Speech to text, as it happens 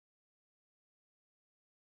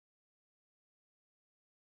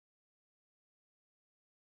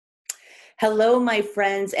Hello, my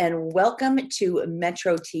friends, and welcome to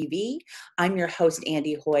Metro TV. I'm your host,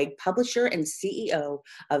 Andy Hoig, publisher and CEO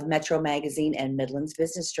of Metro Magazine and Midlands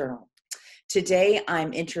Business Journal. Today,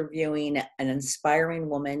 I'm interviewing an inspiring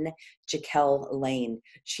woman, Jacqelle Lane.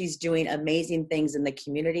 She's doing amazing things in the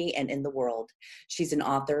community and in the world. She's an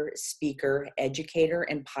author, speaker, educator,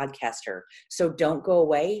 and podcaster. So don't go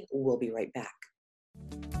away. We'll be right back.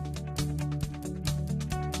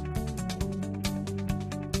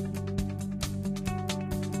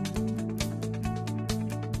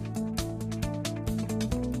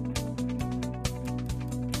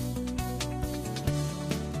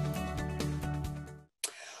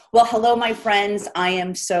 Well, hello, my friends. I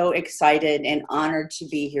am so excited and honored to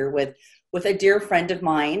be here with a dear friend of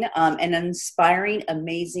mine, an inspiring,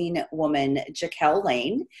 amazing woman, Jacqelle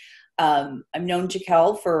Lane. I've known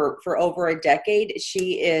Jacqelle for over a decade.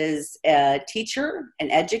 She is a teacher,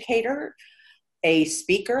 an educator, a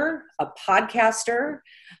speaker, a podcaster,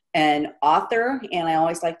 an author, and I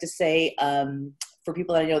always like to say, for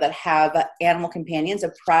people that I know that have animal companions,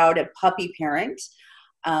 a proud puppy parent.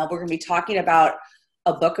 We're going to be talking about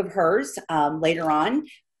a book of hers later on,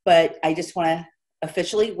 but I just want to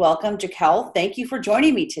officially welcome Jacqelle. Thank you for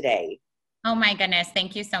joining me today. Oh my goodness.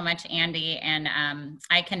 Thank you so much, Andy. And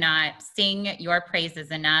I cannot sing your praises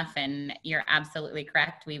enough. And you're absolutely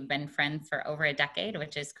correct. We've been friends for over a decade,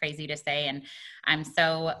 which is crazy to say. And I'm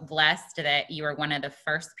so blessed that you were one of the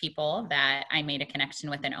first people that I made a connection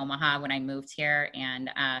with in Omaha when I moved here. And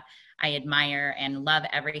I admire and love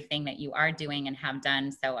everything that you are doing and have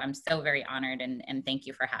done. So I'm so very honored and thank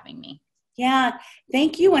you for having me. Yeah,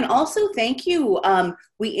 thank you. And also thank you.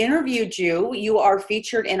 We interviewed you. You are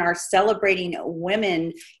featured in our Celebrating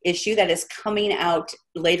Women issue that is coming out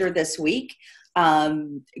later this week. A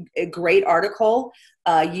great article.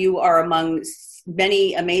 You are among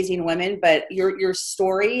many amazing women, but your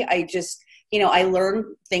story, I learned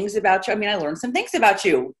things about you. I mean, I learned some things about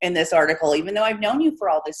you in this article, even though I've known you for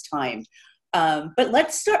all this time. But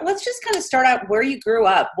let's just kind of start out where you grew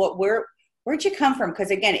up. Where'd you come from? Because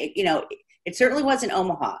again, it certainly wasn't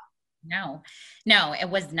Omaha. No, it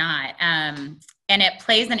was not. And it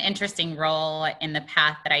plays an interesting role in the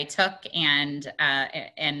path that I took and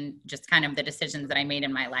just kind of the decisions that I made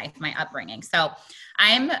in my life, my upbringing. So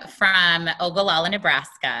I'm from Ogallala,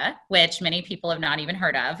 Nebraska, which many people have not even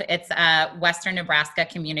heard of. It's a Western Nebraska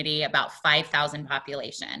community, about 5,000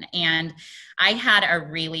 population. And I had a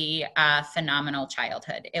really phenomenal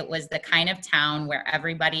childhood. It was the kind of town where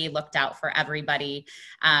everybody looked out for everybody.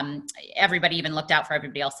 Everybody even looked out for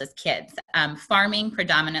everybody else's kids. Farming,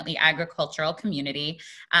 predominantly agricultural community.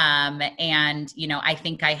 And, I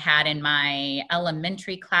think I had in my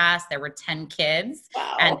elementary class, there were 10 kids.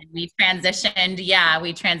 Wow. And we transitioned.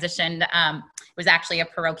 It was actually a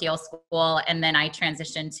parochial school. And then I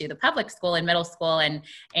transitioned to the public school in middle school. And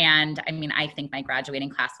I mean, I think my graduating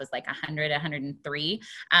class was like 103.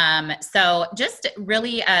 So just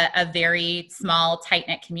really a very small,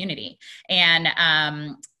 tight-knit community. And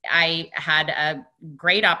I had a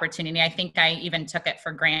great opportunity. I think I even took it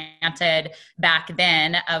for granted back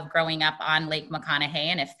then of growing up on Lake McConaughey.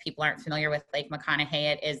 And if people aren't familiar with Lake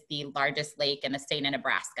McConaughey, it is the largest lake in the state of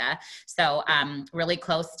Nebraska. So really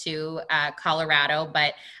close to Colorado,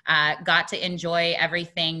 but got to enjoy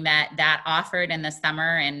everything that offered in the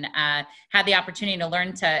summer and had the opportunity to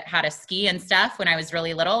learn how to ski and stuff when I was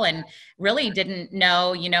really little and really didn't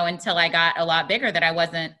know, until I got a lot bigger that I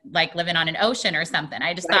wasn't like living on an ocean or something.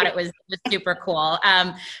 I just thought it was just super cool.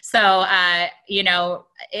 It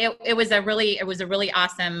was a really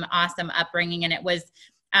awesome upbringing. And it was,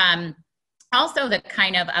 also the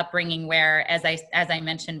kind of upbringing where, as I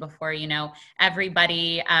mentioned before,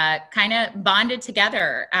 everybody kind of bonded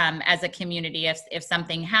together as a community if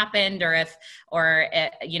something happened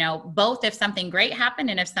both if something great happened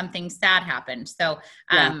and if something sad happened. So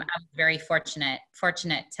I was very fortunate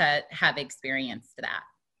to have experienced that.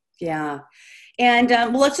 Yeah. And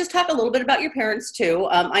let's just talk a little bit about your parents too.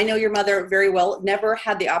 I know your mother very well, never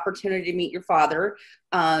had the opportunity to meet your father.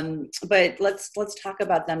 But let's talk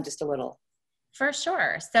about them just a little. For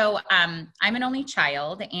sure. So I'm an only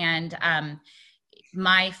child, and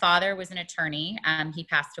my father was an attorney. He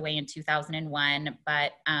passed away in 2001,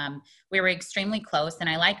 but we were extremely close. And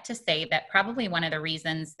I like to say that probably one of the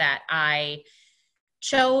reasons that I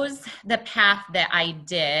chose the path that I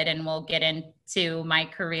did, and we'll get into my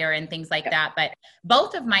career and things like that. But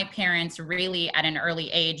both of my parents really at an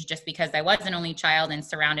early age, just because I was an only child and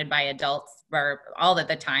surrounded by adults for all of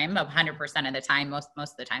the time, 100% of the time, most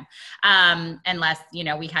of the time, unless,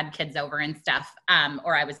 we had kids over and stuff,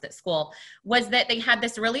 or I was at school, was that they had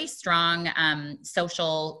this really strong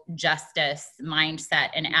social justice mindset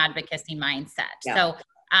and advocacy mindset. Yeah. So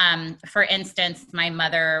for instance, my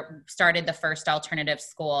mother started the first alternative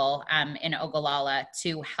school in Ogallala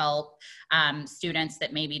to help students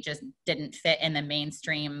that maybe just didn't fit in the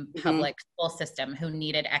mainstream public school system who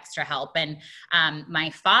needed extra help. And my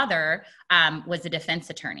father was a defense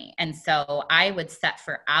attorney. And so I would set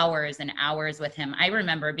for hours and hours with him. I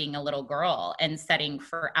remember being a little girl and setting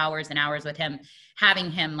for hours and hours with him, having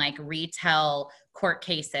him like retell court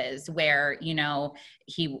cases where,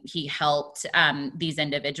 he helped these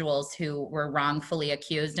individuals who were wrongfully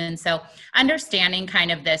accused. And so understanding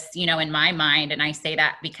kind of this, in my mind, and I say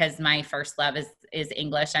that because my first love is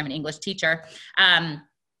English. I'm an English teacher. And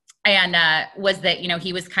was that,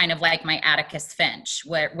 he was kind of like my Atticus Finch,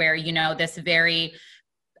 where this very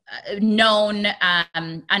known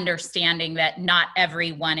understanding that not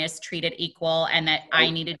everyone is treated equal, and that I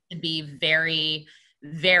needed to be very,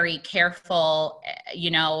 very careful,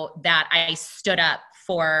 that I stood up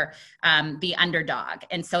for the underdog.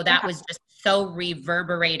 And so that was just so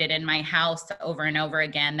reverberated in my house over and over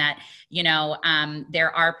again that,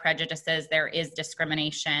 there are prejudices, there is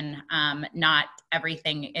discrimination. Not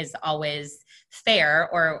everything is always fair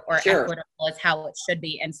or Sure. equitable as how it should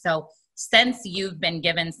be. And so since you've been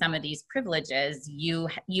given some of these privileges, you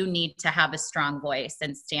need to have a strong voice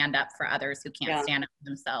and stand up for others who can't stand up for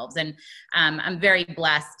themselves. And I'm very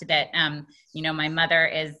blessed that, my mother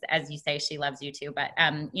is, as you say, she loves you too, but,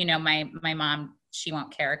 my mom, she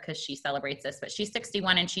won't care because she celebrates this, but she's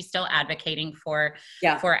 61 and she's still advocating for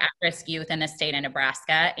at-risk youth in the state of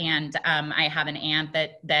Nebraska. And I have an aunt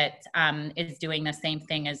that is doing the same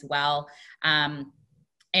thing as well. And,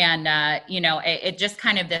 it just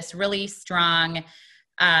kind of this really strong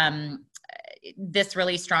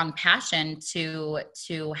passion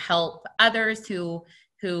to help others who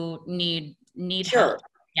need help.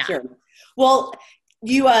 Yeah. Sure. Well,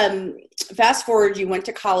 you, fast forward, you went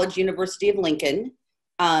to college, University of Lincoln,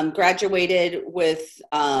 graduated with,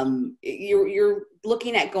 you're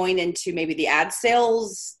looking at going into maybe the ad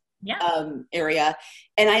sales area.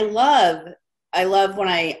 And I love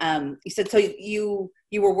when you said, so you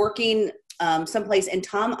were working someplace and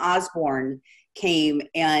Tom Osborne came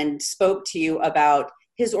and spoke to you about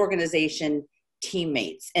his organization,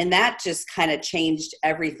 Teammates. And that just kind of changed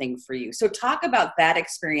everything for you. So talk about that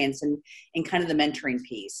experience and kind of the mentoring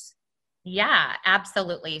piece. Yeah,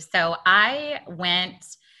 absolutely. So I went,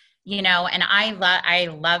 and I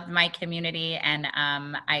love my community, and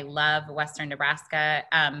I love Western Nebraska.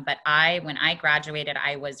 But when I graduated,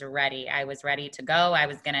 I was ready. I was ready to go. I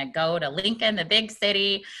was going to go to Lincoln, the big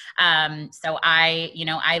city. So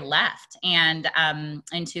I left in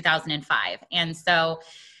 2005. And so,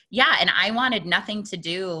 yeah, and I wanted nothing to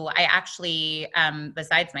do. I actually,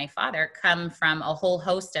 besides my father, come from a whole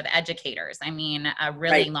host of educators. I mean, a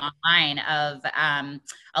really long line of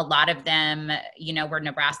a lot of them, were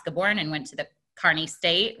Nebraska born and went to the Kearney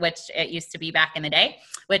State, which it used to be back in the day,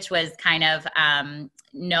 which was kind of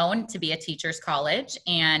known to be a teacher's college.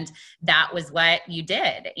 And that was what you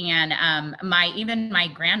did. And even my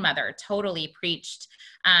grandmother totally preached,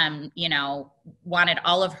 wanted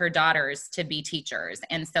all of her daughters to be teachers.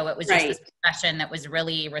 And so it was just this profession that was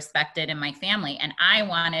really respected in my family. And I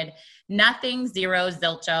wanted nothing, zero,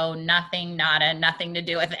 zilcho, nothing, nada, nothing to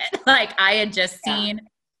do with it. Like I had just seen,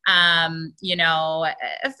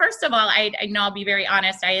 first of all, I'll be very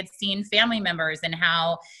honest. I had seen family members and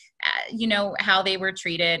how they were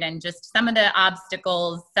treated and just some of the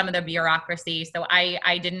obstacles, some of the bureaucracy. So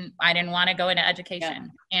I didn't want to go into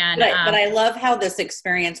education. Yeah. And, but I love how this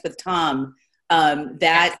experience with Tom,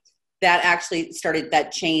 that actually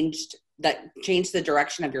changed the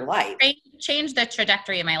direction of your life. It changed the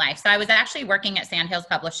trajectory of my life. So I was actually working at Sandhills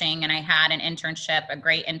Publishing, and I had an internship, a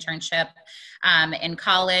great internship in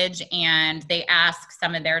college, and they asked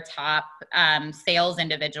some of their top sales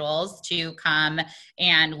individuals to come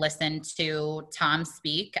and listen to Tom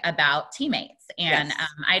speak about Teammates. And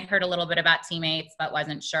I'd heard a little bit about Teammates, but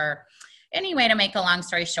wasn't sure. Anyway, to make a long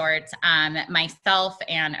story short, myself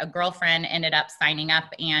and a girlfriend ended up signing up,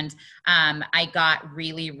 and I got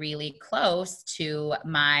really, really close to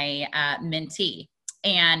my mentee.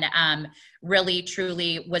 And really,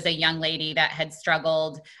 truly was a young lady that had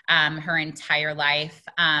struggled her entire life.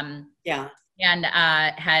 and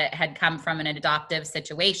had come from an adoptive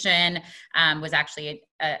situation, was actually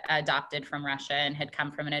adopted from Russia and had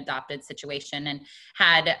come from an adopted situation, and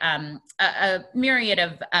had a myriad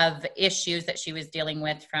of issues that she was dealing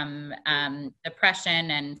with, from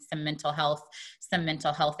depression and some mental health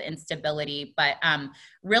instability. But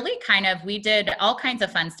really we did all kinds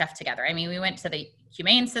of fun stuff together. I mean, we went to the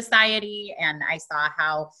Humane Society, and I saw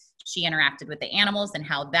how she interacted with the animals and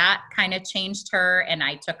how that kind of changed her. And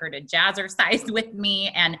I took her to jazzercise with me.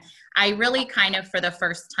 And I really for the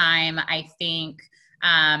first time, I think,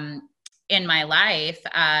 in my life,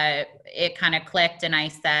 it kind of clicked. And I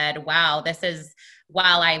said, wow,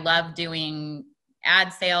 while I love doing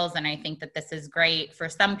ad sales, and I think that this is great for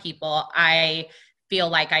some people, I feel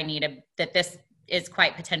like that this is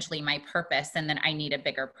quite potentially my purpose, and then I need a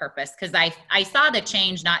bigger purpose, because I saw the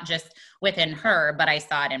change not just within her, but I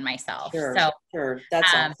saw it in myself. Sure.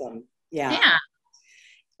 That's awesome. Yeah.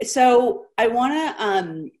 So I want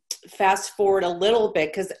to fast forward a little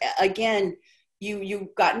bit, because again, you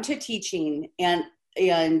got into teaching, and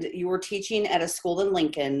you were teaching at a school in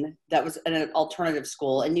Lincoln that was an alternative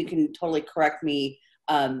school, and you can totally correct me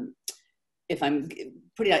if I'm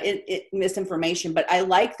putting out misinformation, but I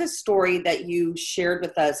like the story that you shared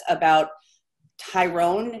with us about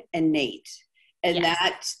Tyrone and Nate. And yes.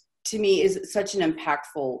 That to me is such an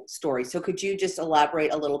impactful story. So could you just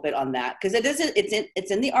elaborate a little bit on that? Because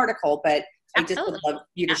it's in the article, but Absolutely. I just would love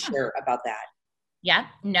you to share about that. Yeah,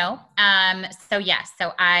 no. So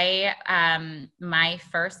I, my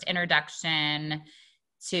first introduction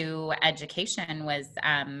to education was,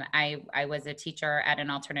 I was a teacher at an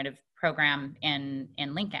alternative program in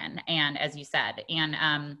Lincoln. And as you said,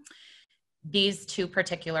 and, these two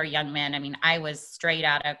particular young men, I mean, I was straight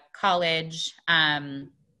out of college. And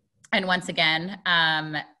once again,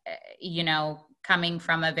 coming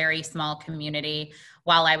from a very small community,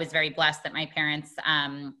 while I was very blessed that my parents,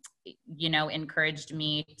 encouraged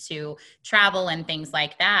me to travel and things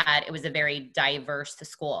like that, it was a very diverse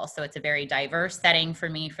school. So it's a very diverse setting for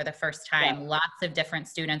me for the first time. Yeah. Lots of different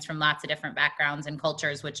students from lots of different backgrounds and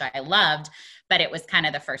cultures, which I loved, but it was kind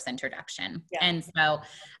of the first introduction. Yeah. And so,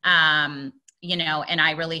 and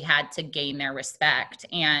I really had to gain their respect.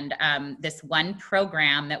 And this one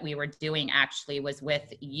program that we were doing actually was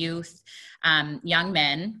with youth, young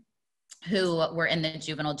men who were in the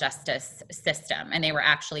juvenile justice system, and they were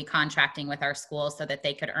actually contracting with our school so that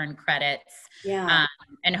they could earn credits,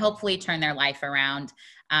 and hopefully turn their life around.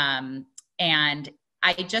 And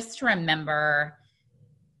I just remember,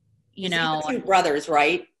 two brothers,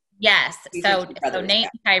 right? Yes. So Nate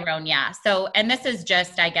and Tyrone. Yeah. So, and this is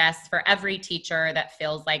just, I guess, for every teacher that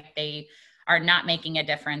feels like they are not making a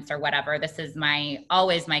difference or whatever. This is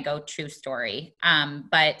always my go-to story.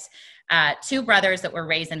 But two brothers that were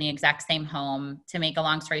raised in the exact same home. To make a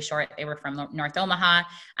long story short, they were from North Omaha.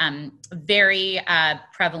 Very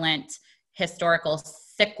prevalent historical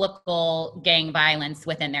cyclical gang violence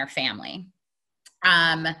within their family.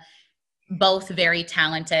 Both very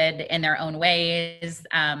talented in their own ways.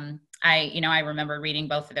 I remember reading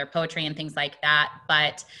both of their poetry and things like that,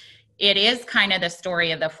 but it is kind of the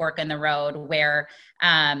story of the fork in the road where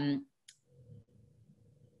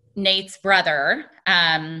Nate's brother,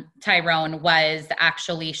 Tyrone, was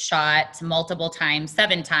actually shot multiple times,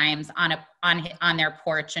 7 times on their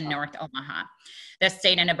porch in North Omaha. The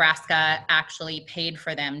state of Nebraska actually paid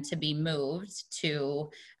for them to be moved to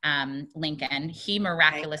Lincoln. He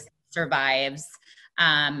miraculously survives,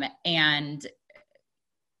 and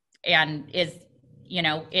is,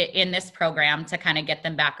 in this program to kind of get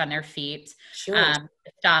them back on their feet,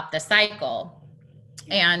 stop the cycle.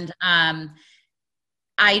 And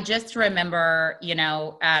I just remember,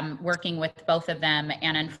 working with both of them,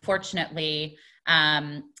 and unfortunately,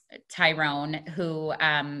 Tyrone, who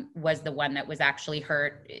was the one that was actually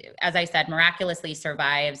hurt, as I said, miraculously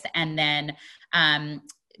survives, and then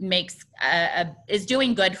is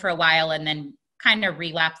doing good for a while, and then kind of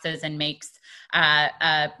relapses and makes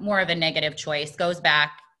more of a negative choice, goes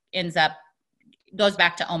back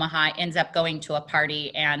to Omaha, ends up going to a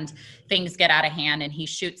party, and things get out of hand, and he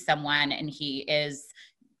shoots someone, and he is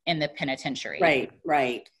in the penitentiary.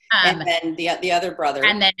 Right. And then the other brother.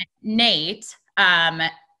 And then Nate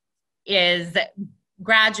is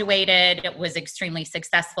graduated, was extremely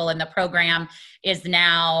successful in the program, is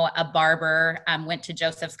now a barber, went to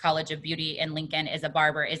Joseph's College of Beauty in Lincoln, is a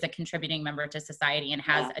barber, is a contributing member to society, and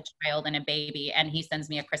has a child and a baby. And he sends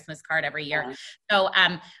me a Christmas card every year. So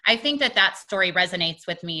I think that story resonates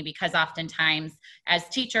with me, because oftentimes as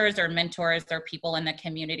teachers or mentors or people in the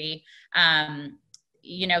community,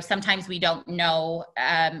 sometimes we don't know,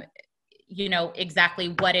 you know,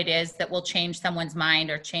 exactly what it is that will change someone's mind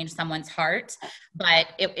or change someone's heart. But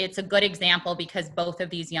it's a good example because both of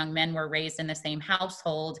these young men were raised in the same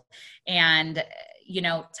household. And, you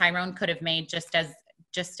know, Tyrone could have made just as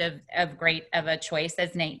great of a choice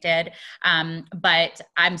as Nate did. But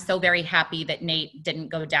I'm so very happy that Nate didn't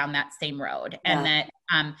go down that same road, and that,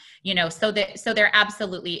 you know, so there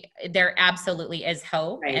absolutely is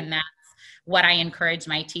hope. Right. And that's what I encourage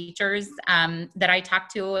my teachers that I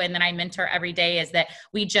talk to and that I mentor every day, is that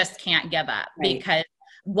we just can't give up. Right. Because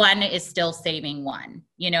one is still saving one.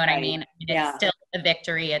 You know what I mean? It's still a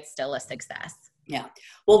victory. It's still a success. Yeah.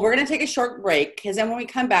 Well, we're going to take a short break, because then when we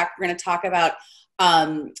come back, we're going to talk about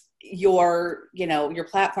your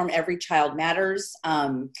platform, Every Child Matters.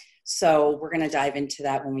 So we're going to dive into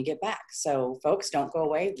that when we get back. So folks, don't go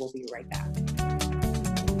away. We'll be right back.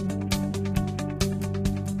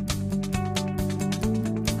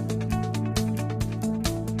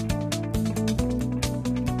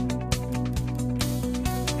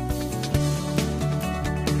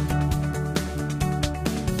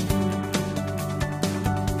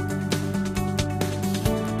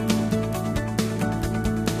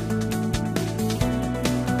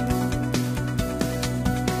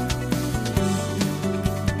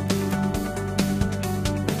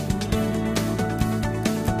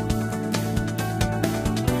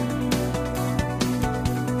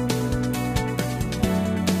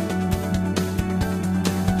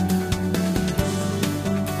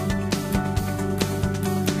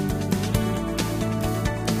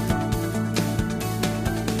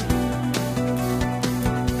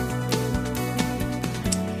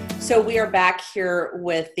 So we are back here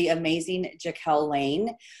with the amazing Jacqelle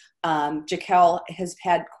Lane. Jacqelle has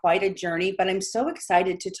had quite a journey, but I'm so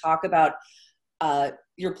excited to talk about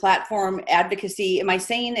your platform, advocacy. Am I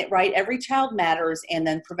saying it right? Every Child Matters, and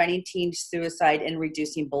then preventing teen suicide and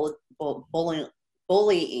reducing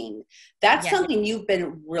bullying. That's something you've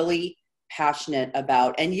been really passionate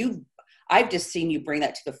about, and I've just seen you bring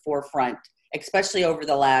that to the forefront, especially over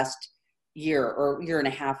the last year or year and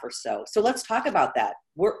a half or so. So let's talk about that.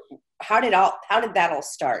 How did that all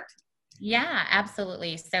start? Yeah,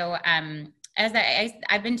 absolutely. So as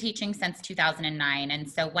I've been teaching since 2009. And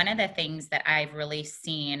so one of the things that I've really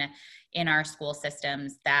seen in our school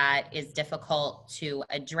systems that is difficult to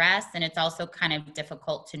address, and it's also kind of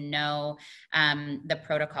difficult to know the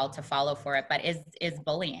protocol to follow for it, but is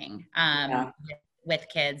bullying. With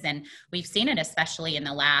kids. And we've seen it, especially in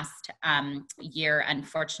the last year,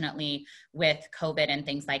 unfortunately, with COVID and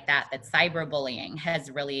things like that, that cyberbullying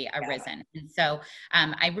has really arisen. And so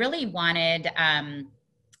I really wanted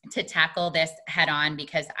to tackle this head on,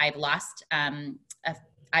 because I've lost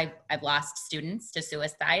I've lost students to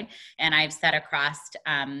suicide, and I've sat across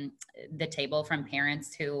the table from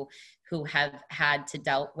parents who have had to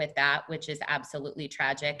deal with that, which is absolutely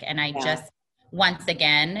tragic. And I just, once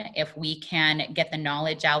again, if we can get the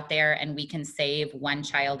knowledge out there and we can save one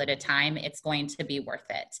child at a time, it's going to be worth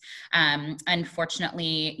it.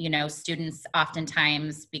 Unfortunately, you know, students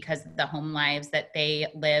oftentimes, because of the home lives that they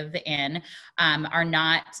live in, are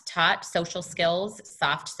not taught social skills,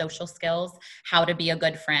 soft social skills, how to be a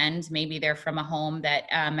good friend. Maybe they're from a home that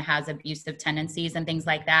has abusive tendencies and things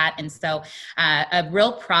like that. And so a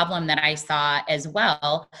real problem that I saw as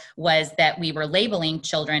well was that we were labeling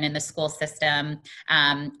children in the school system,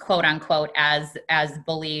 quote unquote, as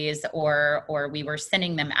bullies, or we were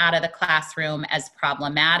sending them out of the classroom as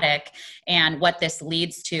problematic. And what this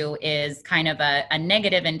leads to is kind of a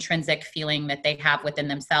negative intrinsic feeling that they have within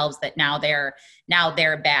themselves, that now they're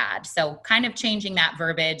bad. So kind of changing that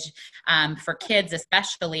verbiage for kids,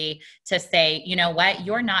 especially, to say, you know what,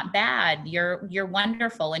 you're not bad. You're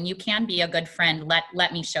wonderful, and you can be a good friend.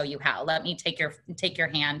 Let me show you how. Let me take your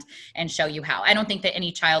hand and show you how. I don't think that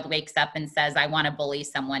any child wakes up and says, I want to bully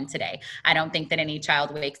someone today. I don't think that any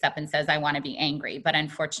child wakes up and says, I want to be angry. But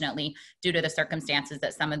unfortunately, due to the circumstances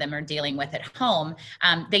that some of them are dealing with at home,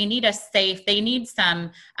 they need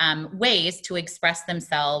some ways to express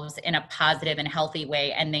themselves in a positive and healthy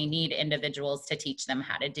way, and they need individuals to teach them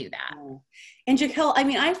how to do that. And Jacqelle, I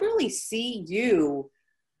mean, I really see you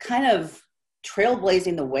kind of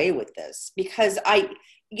trailblazing the way with this, because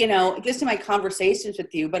just in my conversations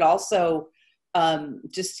with you, but also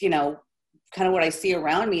just, kind of what I see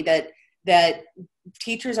around me, that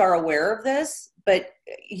teachers are aware of this, but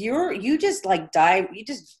you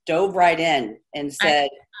just dove right in and said,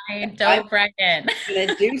 I dove right in. I'm going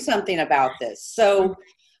to do something about this. So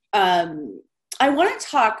I want to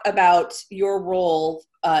talk about your role,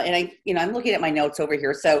 and I'm looking at my notes over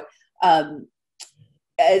here. So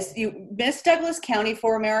as you Miss Douglas County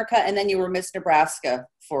for America, and then you were Miss Nebraska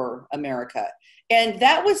for America. And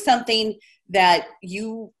that was something that I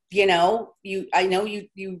know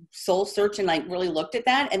you soul search and like really looked at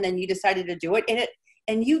that, and then you decided to do it,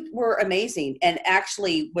 and you were amazing, and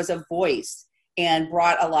actually was a voice and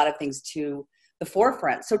brought a lot of things to the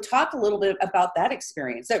forefront. So talk a little bit about that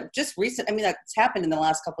experience. That just recent, I mean, that's happened in the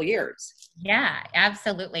last couple of years. Yeah,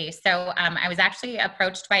 absolutely. So I was actually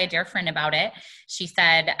approached by a dear friend about it. She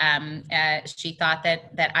said she thought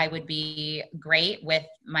that I would be great with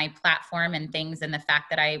my platform and things, and the fact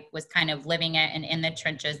that I was kind of living it and in the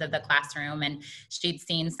trenches of the classroom. And she'd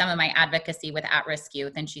seen some of my advocacy with at-risk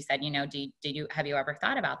youth, and she said, have you ever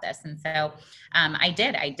thought about this? And so I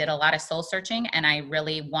did a lot of soul searching, and I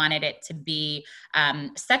really wanted it to be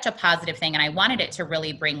such a positive thing. And I wanted it to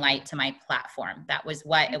really bring light to my platform. That was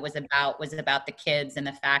what it was about the kids, and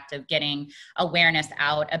the fact of getting awareness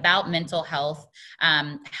out about mental health,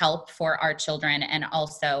 help for our children, and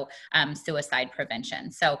also suicide prevention.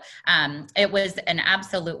 So it was an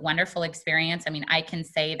absolute wonderful experience. I mean, I can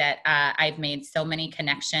say that I've made so many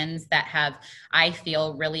connections that have, I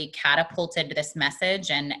feel, really catapulted this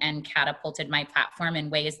message and catapulted my platform in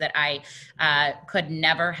ways that I could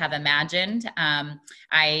never have imagined.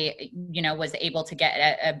 I, was able to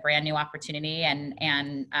get a brand new opportunity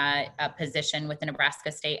and a position with the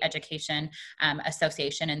Nebraska State Education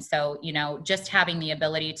Association. And so, just having the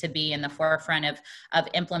ability to be in the forefront of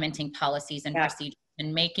implementing policies and procedures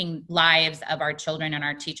and making lives of our children and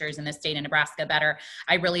our teachers in the state of Nebraska better,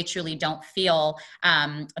 I really truly don't feel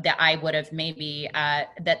that I would have maybe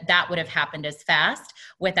that would have happened as fast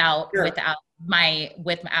without my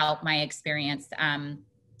experience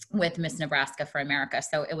with Miss Nebraska for America.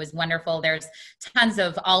 So it was wonderful. There's tons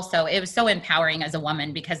of it was so empowering as a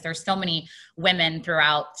woman, because there's so many women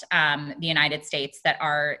throughout the United States that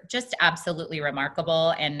are just absolutely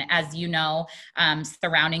remarkable. And as you know,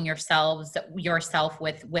 surrounding yourself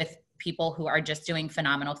with people who are just doing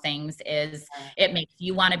phenomenal things it makes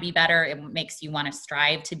you want to be better. It makes you want to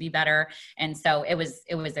strive to be better. And so it was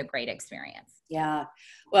a great experience. Yeah.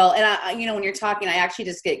 Well, and I when you're talking, I actually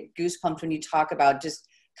just get goosebumps when you talk about just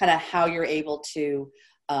kind of how you're able to,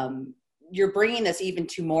 you're bringing this even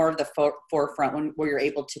to more of the forefront where you're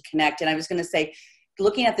able to connect. And I was going to say,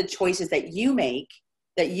 looking at the choices that you've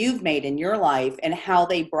made in your life, and how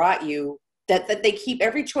they brought you, that they keep,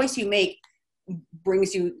 every choice you make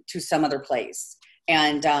brings you to some other place.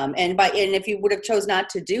 And if you would have chose not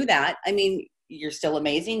to do that, I mean, you're still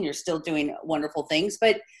amazing. You're still doing wonderful things,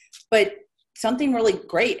 but something really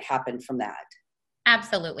great happened from that.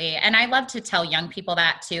 Absolutely. And I love to tell young people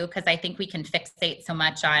that too, because I think we can fixate so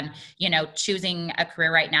much on, choosing a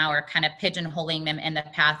career right now, or kind of pigeonholing them in the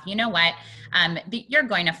path. You know what? You're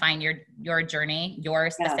going to find your journey,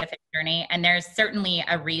 your specific journey. And there's certainly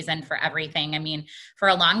a reason for everything. I mean, for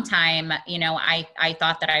a long time, I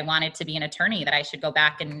thought that I wanted to be an attorney, that I should go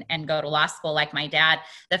back and go to law school like my dad.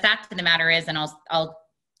 The fact of the matter is, and I'll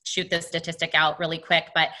shoot this statistic out really quick,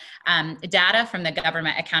 but data from the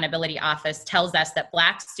Government Accountability Office tells us that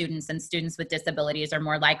Black students and students with disabilities are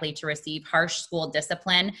more likely to receive harsh school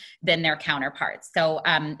discipline than their counterparts. So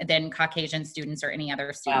than Caucasian students or any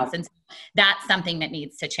other students. Wow. And so that's something that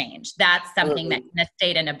needs to change. That's something that the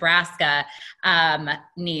state of Nebraska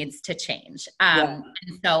needs to change. And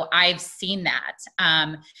so I've seen that,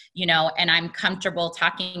 and I'm comfortable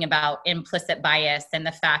talking about implicit bias and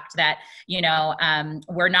the fact that,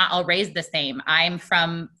 we're not all raised the same. I'm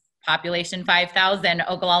from population 5,000,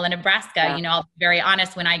 Ogallala, Nebraska. I'll be very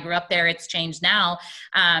honest, when I grew up there, it's changed now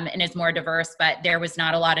and is more diverse, but there was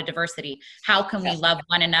not a lot of diversity. How can we love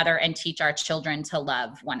one another and teach our children to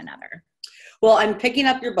love one another? Well, I'm picking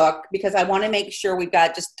up your book because I want to make sure we've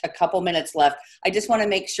got just a couple minutes left. I just want to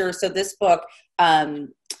make sure. So this book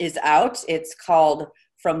is out. It's called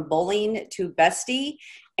From Bullying to Bestie.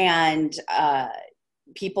 And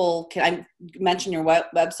people can, I mention your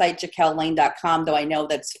website, JacqelleLane.com, though I know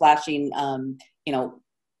that's flashing,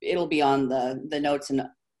 it'll be on the notes and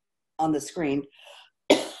on the screen.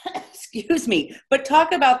 Excuse me. But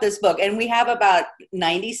talk about this book. And we have about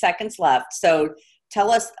 90 seconds left. So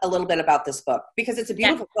tell us a little bit about this book, because it's a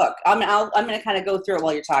beautiful book. I'm going to kind of go through it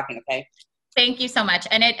while you're talking, okay? Thank you so much.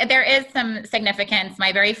 And there is some significance.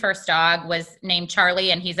 My very first dog was named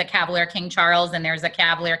Charlie, and he's a Cavalier King Charles, and there's a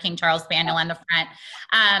Cavalier King Charles Spaniel on the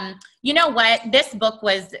front. You know what? This book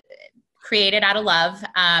was created out of love.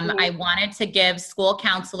 I wanted to give school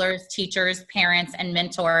counselors, teachers, parents, and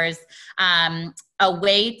mentors a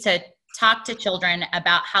way to talk to children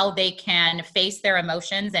about how they can face their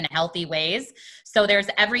emotions in healthy ways. So there's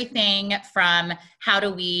everything from how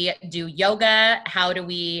do we do yoga, how do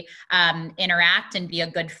we interact and be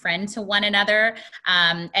a good friend to one another.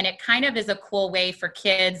 And it kind of is a cool way for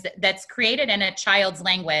kids that's created in a child's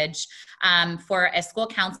language for a school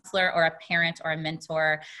counselor or a parent or a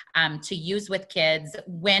mentor to use with kids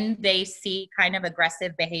when they see kind of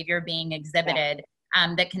aggressive behavior being exhibited.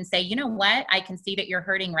 That can say, you know what, I can see that you're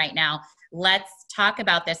hurting right now. Let's talk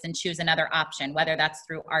about this and choose another option, whether that's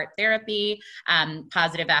through art therapy,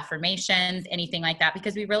 positive affirmations, anything like that,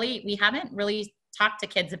 because we haven't really talked to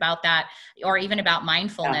kids about that or even about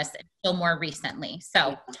mindfulness until more recently.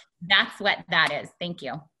 So that's what that is. Thank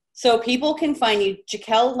you. So people can find you,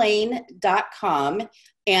 JacqelleLane.com,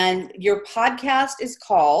 and your podcast is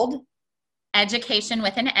called Education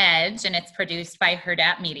with an Edge, and it's produced by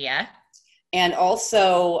Herdat Media. And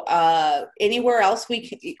also anywhere else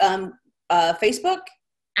Facebook?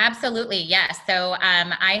 Absolutely, yes. So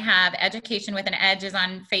I have Education with an Edge is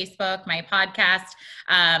on Facebook, my podcast.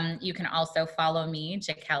 You can also follow me,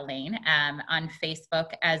 Jacqelle Lane, on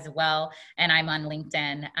Facebook as well. And I'm on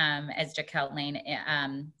LinkedIn as Jacqelle Lane,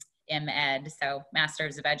 M.Ed, so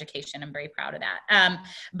Masters of Education. I'm very proud of that.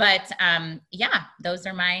 Yeah, those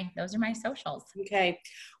are my socials. Okay.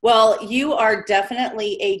 Well, you are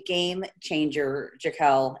definitely a game changer,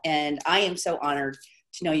 Jacqelle, and I am so honored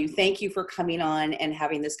to know you. Thank you for coming on and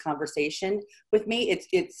having this conversation with me.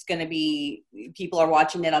 It's going to be, people are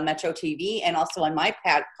watching it on metroTV and also on my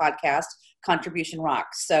podcast, Contribution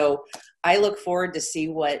Rocks. So I look forward to see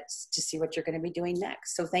what you're going to be doing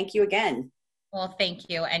next. So thank you again. Well, thank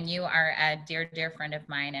you. And you are a dear, dear friend of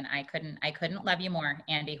mine, and I couldn't love you more,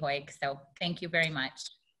 Andy Hoig. So thank you very much.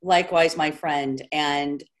 Likewise, my friend.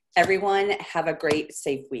 And everyone, have a great,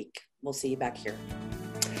 safe week. We'll see you back here.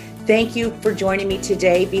 Thank you for joining me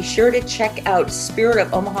today. Be sure to check out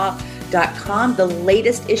spiritofomaha.com. The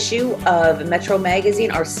latest issue of Metro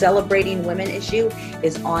Magazine, our Celebrating Women issue,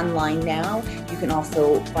 is online now. You can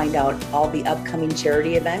also find out all the upcoming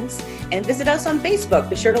charity events and visit us on Facebook.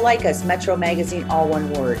 Be sure to like us, Metro Magazine, all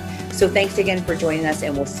one word. So thanks again for joining us,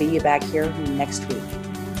 and we'll see you back here next week.